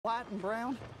White and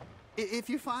brown. If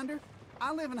you find her,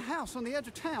 I live in a house on the edge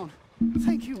of town.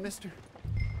 Thank you, mister.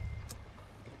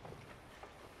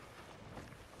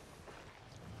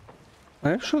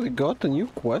 I actually got a new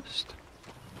quest.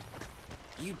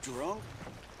 You drunk?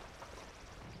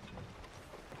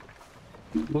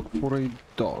 Look for a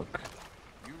dog.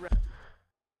 You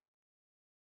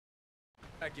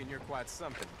reckon you're quite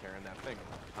something carrying that thing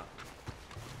around, huh?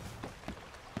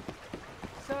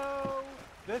 So,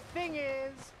 the thing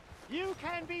is, you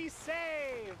can be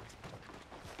saved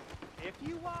if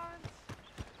you want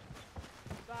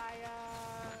by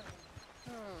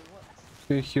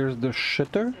Okay, here's the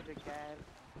shitter.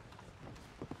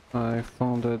 I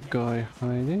found that guy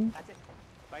hiding. That's it.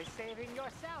 By saving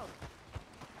yourself.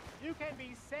 You can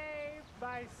be saved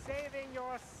by saving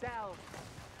yourself.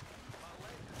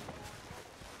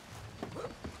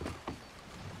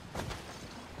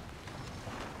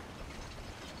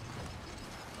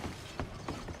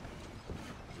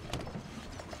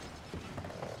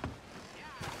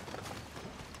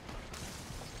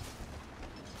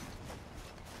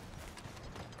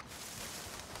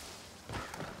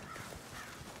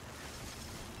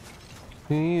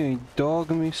 Okay, a dog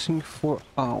missing for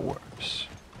hours.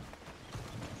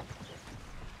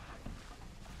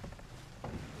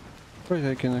 Right,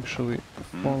 I can actually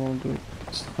follow the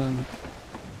scent.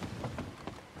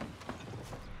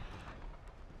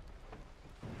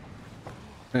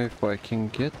 If I can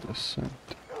get the scent.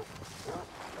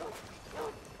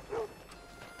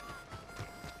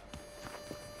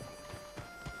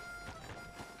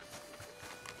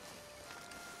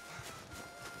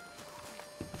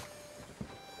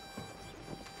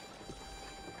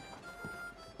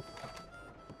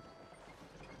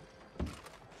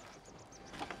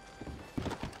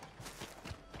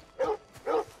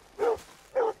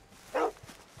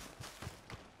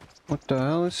 What the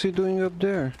hell is he doing up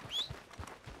there?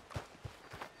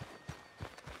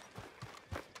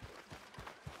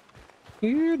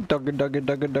 Here, doggy, doggy,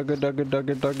 doggy, doggy, doggy,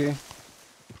 doggy, doggy.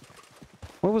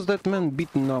 What was that man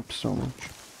beaten up so much?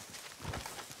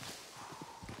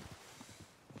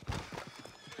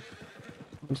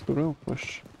 What's the real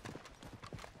question?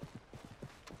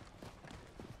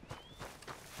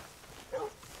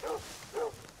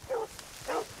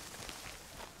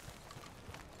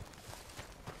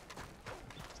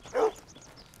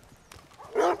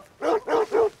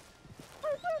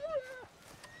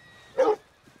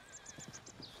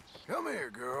 Come here,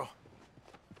 girl.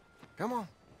 Come on.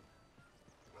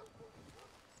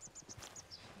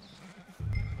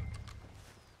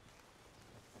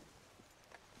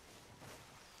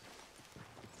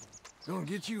 Gonna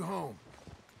get you home.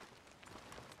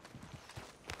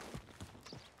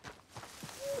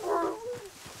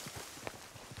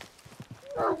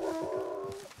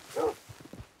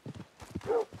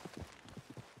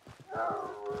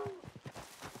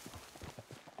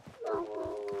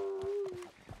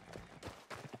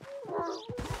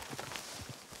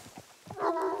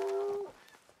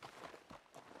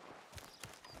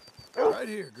 Right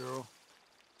here, girl.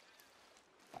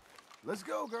 Let's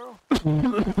go, girl.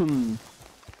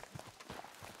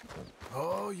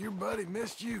 Oh, your buddy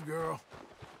missed you, girl.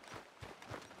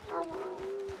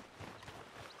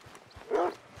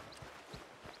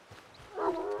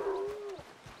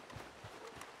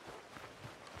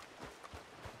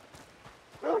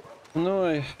 No,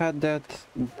 I had that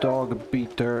dog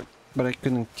beater, but I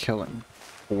couldn't kill him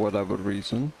for whatever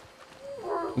reason.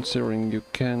 Considering you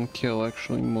can kill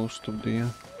actually most of the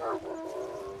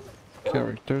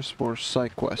characters for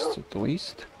side quests at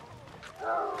least.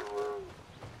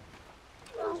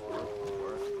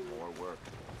 More work.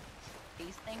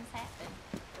 These things happen.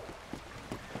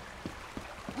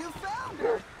 You found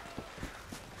her!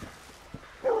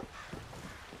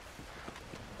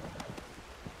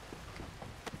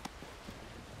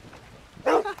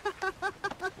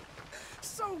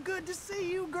 So good to see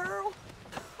you, girl.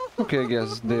 Okay, I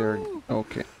guess they're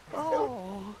okay.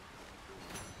 Oh,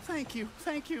 thank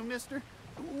you, mister.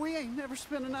 We ain't never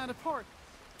spent a night apart.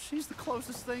 She's the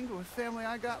closest thing to a family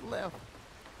I got left.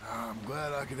 I'm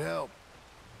glad I could help.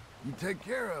 You take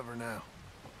care of her now.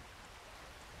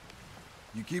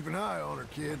 You keep an eye on her,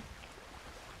 kid.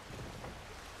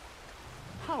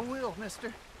 I will,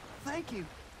 mister. Thank you.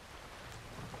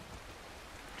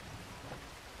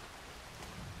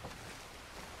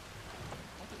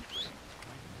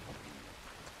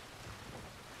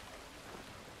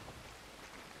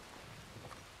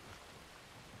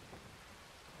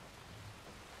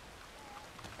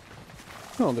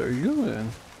 Oh, there you go then.